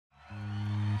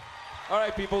All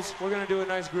right, peoples, we're gonna do a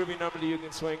nice groovy number that you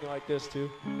can swing like this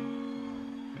too.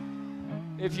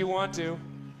 If you want to,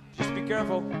 just be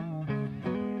careful.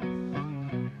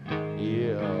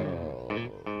 Yeah.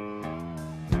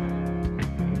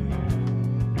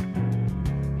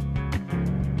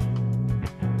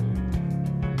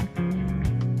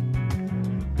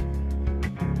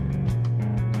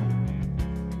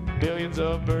 Millions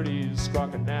of birdies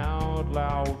squawking out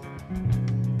loud,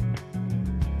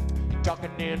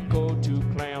 talking in code to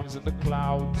clams in the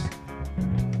clouds.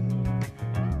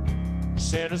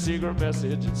 Send a secret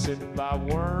message and send it by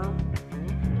worm.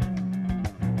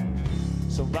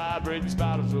 So vibrating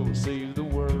spiders will receive the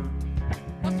word.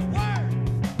 What's the word?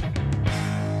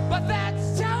 But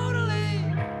that's totally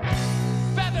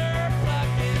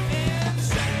feather-pluckin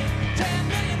insane. 10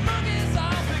 million monkeys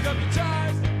all pick up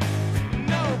guitars.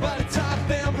 Nobody taught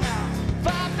them how.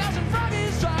 5,000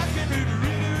 froggies rockin' really,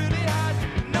 really hard.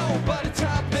 Nobody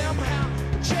taught them how.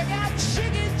 Check out the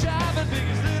chicken drivin'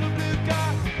 biggest little blue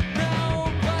car.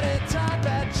 Nobody taught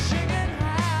that chicken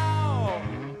how.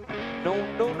 No,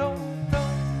 no, no, no.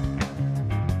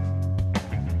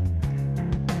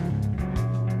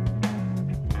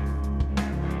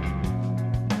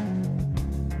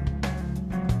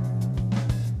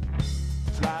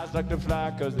 Flies like to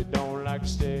fly 'cause they don't like to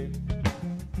stay.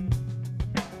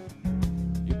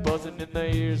 You're buzzing in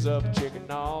the ears of a chicken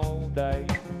all day.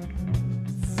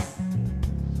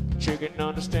 Chicken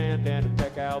understand and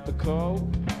peck out the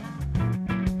code.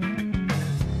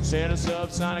 Send a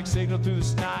subsonic signal through the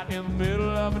snot in the middle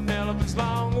of an elephant's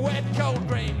long wet cold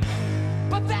grain.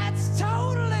 But that's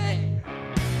totally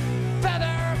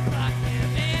feather-pluckin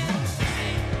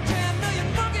insane. 10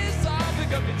 million monkeys all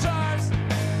pick up guitars.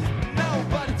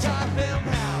 Nobody taught them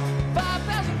how.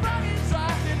 5,000 froggies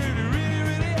rockin' really, really,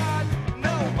 really hard.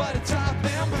 Nobody taught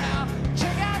them how.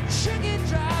 Check out chicken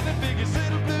driving biggest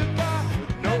little blue car.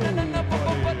 No, no, no, no,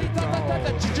 nobody taught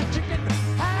that chicken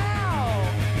how.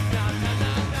 No, no,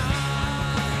 no, no.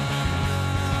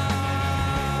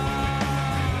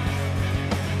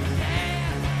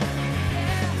 Yeah,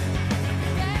 yeah,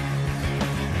 yeah.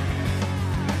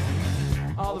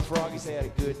 All the froggies had a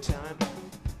good time.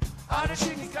 All the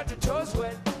chickens got their toes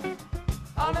wet.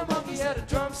 All the monkeys had a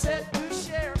drum set to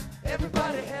share.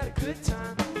 Everybody had a good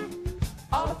time.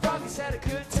 All the froggies had a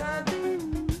good time.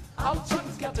 All the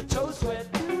chickens got their toes wet.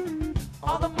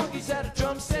 All the monkeys had a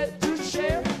drum set to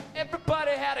share.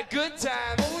 Everybody had a good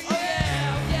time. Oh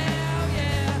yeah, yeah,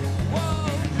 yeah. Whoa,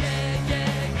 yeah,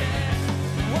 yeah, yeah.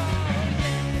 Whoa,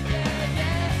 yeah, yeah,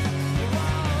 yeah.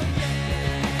 Whoa,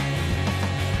 yeah.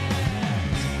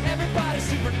 Everybody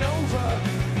supernova.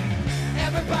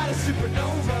 Everybody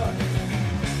supernova.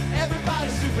 Everybody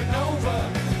supernova.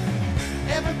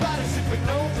 Everybody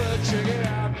supernova. Check it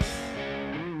out.